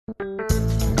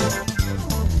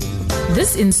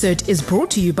This insert is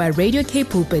brought to you by Radio K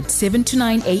Pulpit 7 to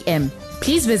 9 a.m.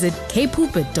 Please visit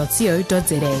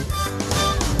kpulpit.co.za.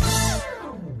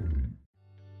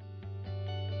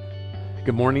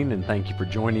 Good morning, and thank you for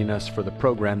joining us for the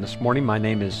program this morning. My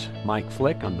name is Mike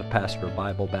Flick. I'm the pastor of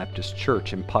Bible Baptist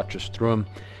Church in Potchefstroom.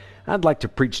 I'd like to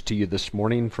preach to you this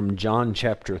morning from John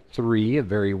chapter 3, a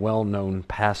very well-known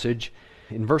passage.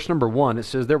 In verse number 1, it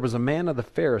says, "There was a man of the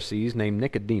Pharisees named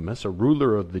Nicodemus, a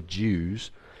ruler of the Jews.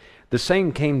 The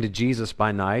same came to Jesus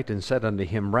by night and said unto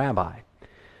him, Rabbi,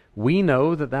 we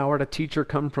know that thou art a teacher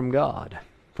come from God,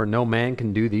 for no man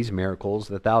can do these miracles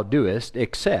that thou doest,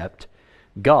 except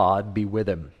God be with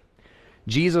him.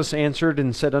 Jesus answered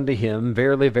and said unto him,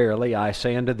 Verily, verily, I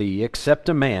say unto thee, except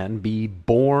a man be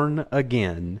born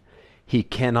again, he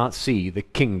cannot see the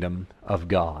kingdom of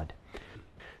God."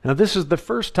 Now, this is the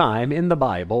first time in the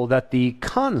Bible that the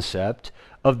concept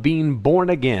of being born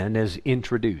again is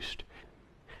introduced.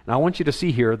 Now, I want you to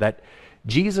see here that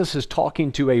Jesus is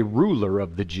talking to a ruler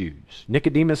of the Jews.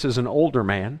 Nicodemus is an older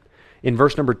man. In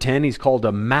verse number 10, he's called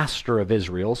a master of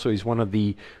Israel, so he's one of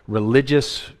the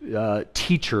religious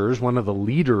teachers, one of the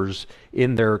leaders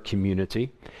in their community.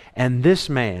 And this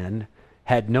man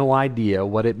had no idea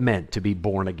what it meant to be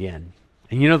born again.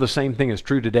 And you know, the same thing is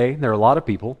true today. There are a lot of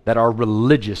people that are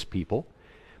religious people.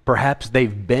 Perhaps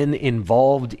they've been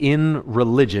involved in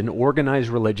religion, organized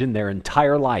religion, their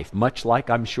entire life, much like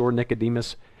I'm sure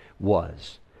Nicodemus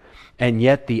was. And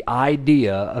yet the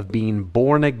idea of being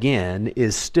born again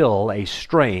is still a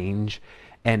strange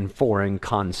and foreign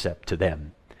concept to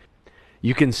them.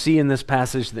 You can see in this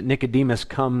passage that Nicodemus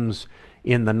comes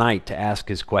in the night to ask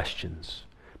his questions.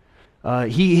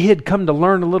 He had come to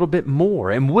learn a little bit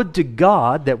more, and would to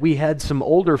God that we had some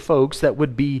older folks that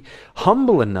would be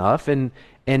humble enough and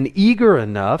eager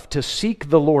enough to seek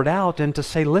the Lord out and to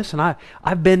say, listen,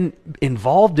 I've been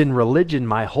involved in religion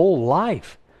my whole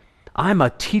life. I'm a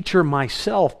teacher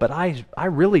myself, but I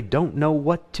really don't know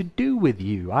what to do with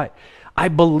you. I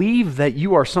believe that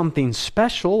you are something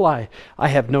special. I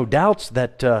have no doubts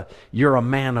that you're a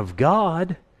man of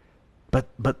God.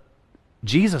 But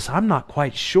Jesus, I'm not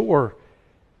quite sure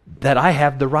that I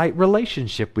have the right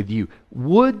relationship with you.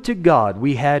 Would to God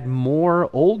we had more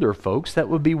older folks that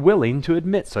would be willing to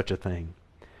admit such a thing.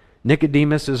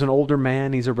 Nicodemus is an older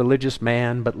man. He's a religious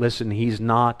man, but listen, he's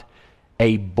not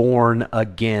a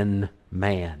born-again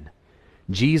man.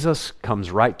 Jesus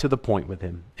comes right to the point with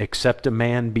him. Except a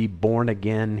man be born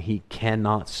again, he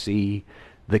cannot see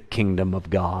the kingdom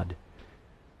of God.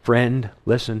 Friend,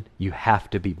 listen, you have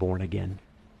to be born again.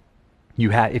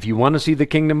 If you want to see the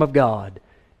kingdom of God,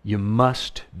 you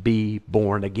must be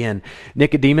born again.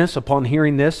 Nicodemus, upon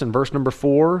hearing this in verse number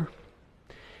 4,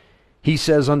 he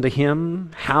says unto him,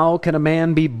 How can a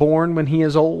man be born when he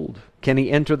is old? Can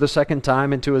he enter the second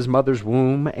time into his mother's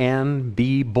womb and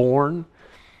be born?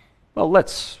 Well,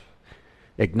 let's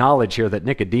acknowledge here that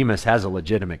Nicodemus has a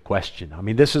legitimate question. I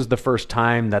mean, this is the first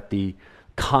time that the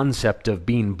concept of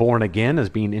being born again is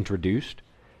being introduced.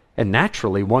 And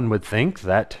naturally, one would think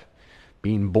that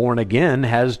being born again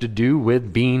has to do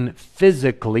with being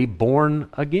physically born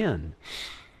again.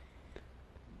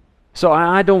 So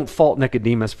I don't fault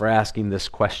Nicodemus for asking this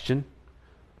question.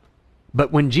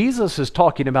 But when Jesus is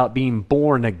talking about being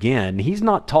born again, he's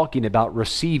not talking about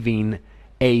receiving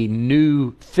a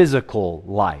new physical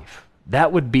life.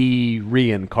 That would be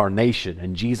reincarnation,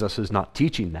 and Jesus is not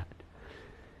teaching that.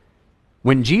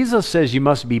 When Jesus says you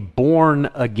must be born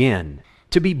again,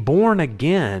 to be born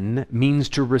again means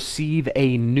to receive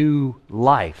a new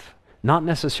life. Not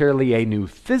necessarily a new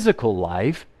physical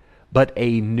life, but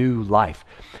a new life.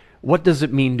 What does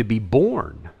it mean to be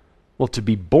born? Well, to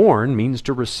be born means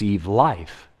to receive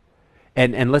life.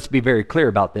 And let's be very clear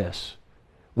about this.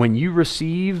 When you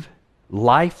receive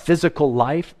life, physical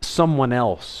life, someone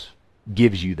else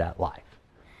gives you that life.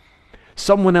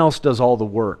 Someone else does all the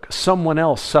work. Someone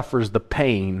else suffers the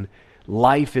pain.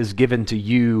 Life is given to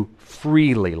you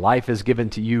freely. Life is given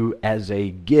to you as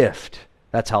a gift.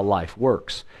 That's how life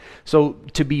works. So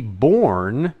to be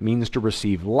born means to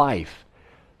receive life.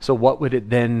 So what would it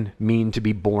then mean to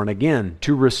be born again?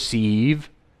 To receive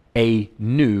a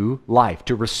new life,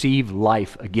 to receive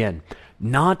life again.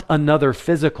 Not another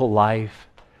physical life,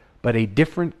 but a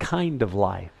different kind of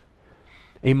life.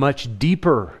 A much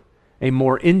deeper, a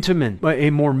more intimate,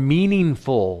 a more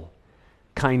meaningful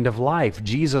kind of life.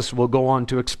 Jesus will go on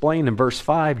to explain in verse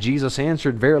 5, Jesus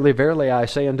answered, Verily, verily, I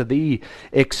say unto thee,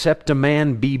 except a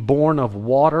man be born of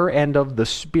water and of the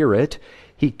Spirit,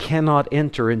 he cannot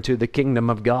enter into the kingdom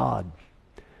of God.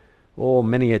 Oh,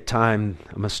 many a time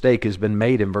a mistake has been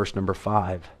made in verse number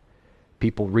 5.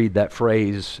 People read that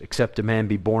phrase, except a man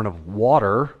be born of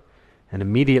water, and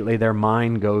immediately their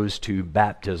mind goes to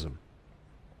baptism.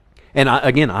 And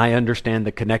I understand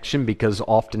the connection, because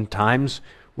oftentimes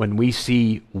when we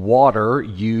see water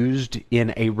used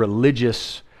in a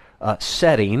religious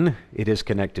setting, it is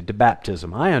connected to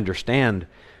baptism. I understand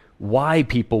why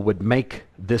people would make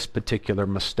this particular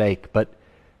mistake, but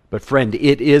friend,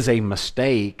 it is a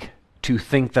mistake to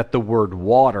think that the word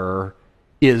water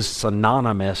is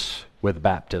synonymous with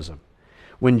baptism.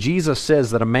 When Jesus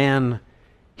says that a man,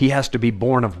 he has to be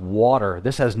born of water,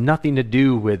 this has nothing to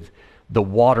do with the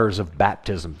waters of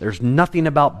baptism. There's nothing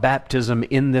about baptism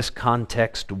in this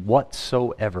context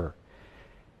whatsoever.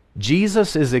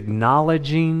 Jesus is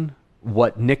acknowledging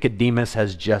what Nicodemus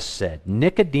has just said.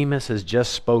 Nicodemus has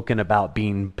just spoken about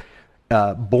being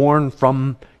born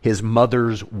from his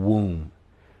mother's womb.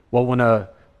 Well, when a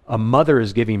mother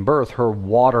is giving birth, her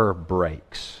water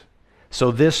breaks.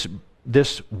 So this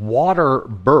water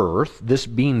birth, this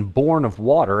being born of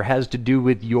water, has to do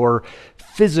with your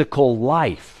physical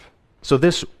life. So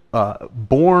this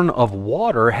born of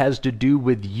water has to do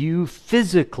with you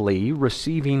physically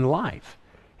receiving life.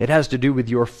 It has to do with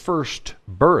your first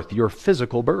birth, your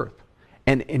physical birth.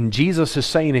 And Jesus is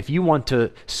saying, if you want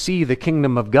to see the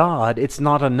kingdom of God, it's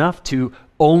not enough to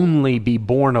only be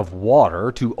born of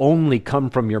water, to only come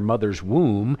from your mother's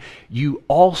womb. You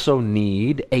also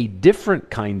need a different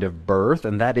kind of birth,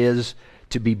 and that is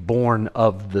to be born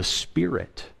of the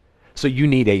Spirit. So you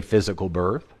need a physical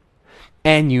birth,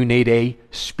 and you need a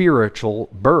spiritual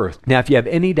birth. Now, if you have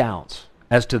any doubts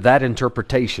as to that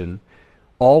interpretation,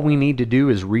 all we need to do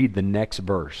is read the next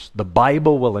verse. The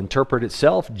Bible will interpret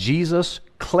itself. Jesus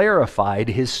clarified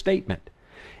his statement.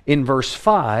 In verse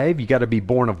 5, you got to be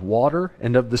born of water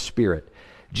and of the Spirit.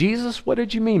 Jesus, what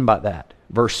did you mean by that?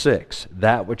 Verse 6,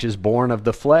 that which is born of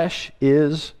the flesh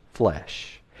is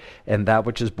flesh, and that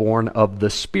which is born of the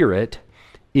Spirit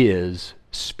is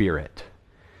spirit.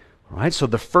 All right, so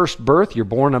the first birth, you're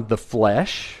born of the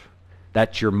flesh.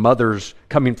 That's your mother's,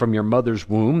 coming from your mother's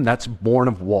womb. That's born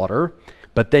of water.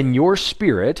 But then your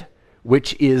spirit,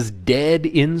 which is dead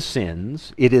in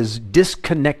sins, it is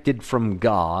disconnected from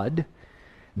God,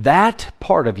 that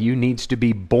part of you needs to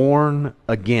be born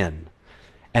again.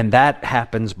 And that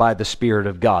happens by the Spirit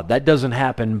of God. That doesn't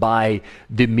happen by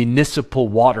the municipal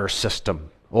water system.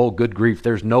 Oh, good grief,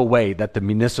 there's no way that the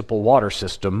municipal water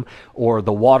system or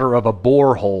the water of a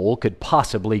borehole could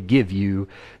possibly give you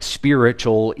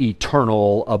spiritual,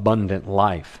 eternal, abundant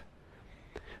life.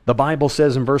 The Bible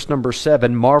says in verse number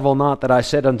 7, marvel not that I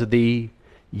said unto thee,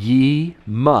 ye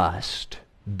must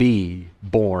be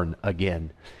born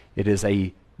again. It is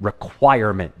a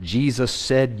requirement. Jesus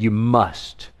said you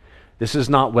must. This is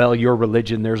not, well, your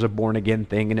religion, there's a born again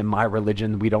thing, and in my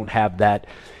religion we don't have that.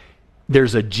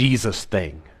 There's a Jesus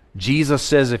thing. Jesus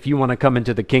says if you want to come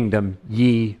into the kingdom,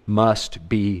 ye must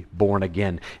be born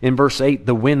again. In verse 8,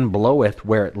 the wind bloweth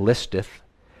where it listeth,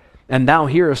 and thou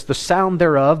hearest the sound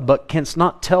thereof, but canst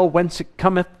not tell whence it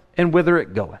cometh and whither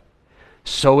it goeth.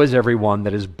 So is every one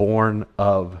that is born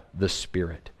of the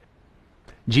Spirit.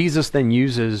 Jesus then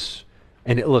uses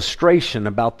an illustration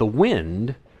about the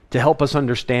wind to help us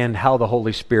understand how the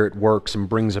Holy Spirit works and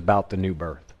brings about the new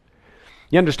birth.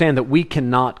 You understand that we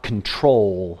cannot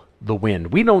control the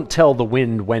wind. We don't tell the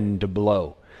wind when to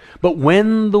blow. But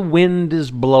when the wind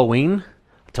is blowing,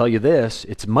 I'll tell you this,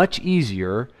 it's much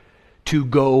easier to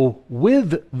go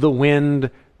with the wind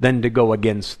than to go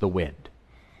against the wind.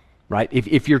 Right?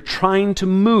 If you're trying to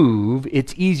move,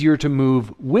 it's easier to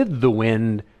move with the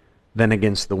wind than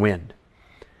against the wind.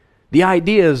 The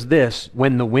idea is this: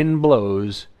 when the wind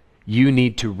blows, you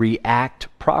need to react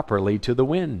properly to the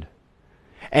wind.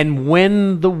 And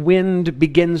when the wind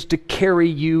begins to carry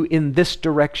you in this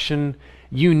direction,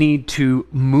 you need to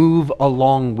move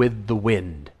along with the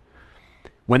wind.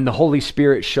 When the Holy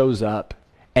Spirit shows up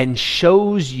and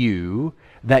shows you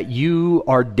that you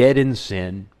are dead in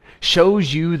sin,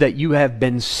 shows you that you have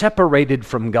been separated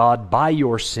from God by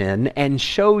your sin, and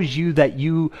shows you that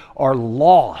you are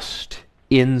lost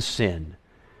in sin,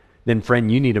 then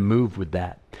friend, you need to move with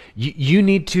that. You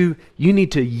need to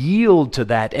yield to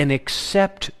that and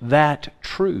accept that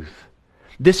truth.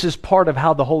 This is part of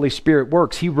how the Holy Spirit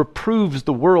works. He reproves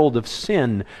the world of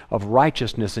sin, of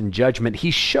righteousness, and judgment.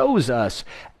 He shows us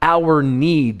our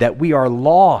need, that we are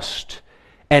lost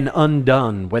and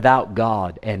undone without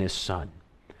God and His Son.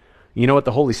 You know what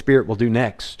the Holy Spirit will do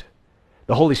next?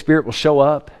 The Holy Spirit will show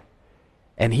up,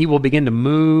 and He will begin to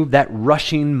move that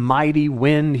rushing mighty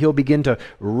wind. He'll begin to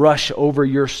rush over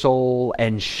your soul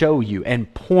and show you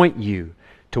and point you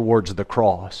towards the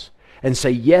cross and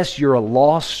say, yes, you're a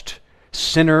lost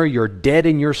Sinner, you're dead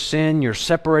in your sin, you're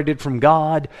separated from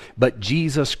God, but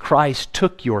Jesus Christ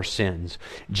took your sins.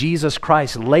 Jesus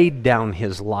Christ laid down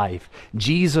his life.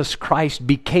 Jesus Christ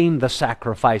became the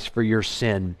sacrifice for your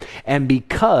sin. And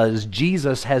because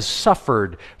Jesus has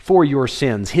suffered for your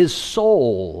sins, his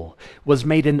soul was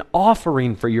made an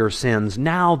offering for your sins.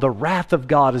 Now the wrath of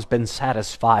God has been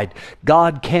satisfied.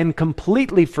 God can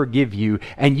completely forgive you,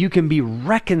 and you can be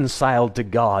reconciled to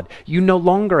God. You no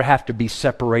longer have to be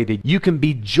separated. You can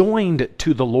be joined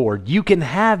to the Lord. You can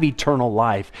have eternal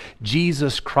life.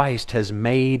 Jesus Christ has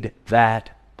made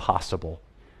that possible.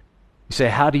 You say,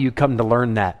 how do you come to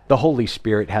learn that? The Holy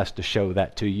Spirit has to show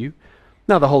that to you.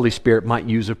 Now, the Holy Spirit might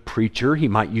use a preacher. He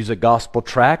might use a gospel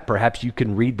tract. Perhaps you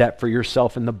can read that for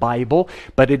yourself in the Bible.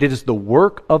 But it is the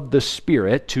work of the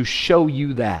Spirit to show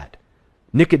you that.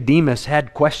 Nicodemus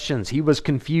had questions. He was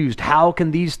confused. How can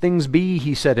these things be?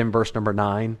 He said in verse number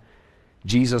 9.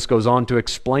 Jesus goes on to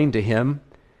explain to him,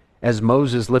 as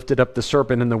Moses lifted up the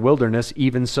serpent in the wilderness,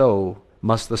 even so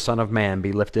must the Son of Man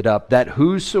be lifted up, that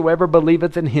whosoever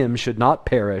believeth in him should not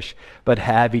perish, but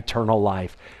have eternal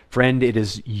life. Friend, it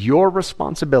is your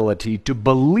responsibility to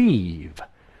believe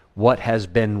what has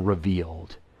been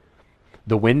revealed.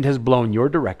 The wind has blown your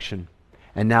direction,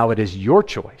 and now it is your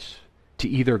choice to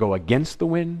either go against the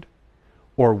wind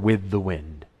or with the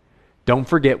wind. Don't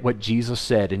forget what Jesus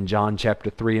said in John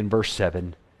chapter 3 and verse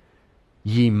 7.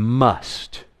 Ye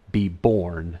must be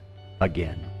born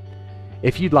again.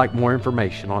 If you'd like more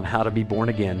information on how to be born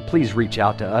again, please reach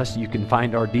out to us. You can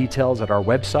find our details at our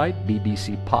website,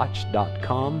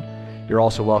 bbcpotch.com. You're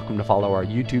also welcome to follow our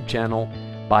YouTube channel,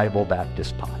 Bible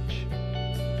Baptist Potch.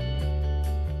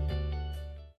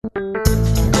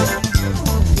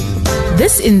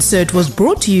 This insert was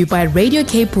brought to you by Radio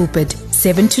K Pulpit,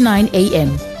 7 to 9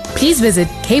 a.m. Please visit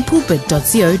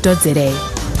kpulpit.co.za.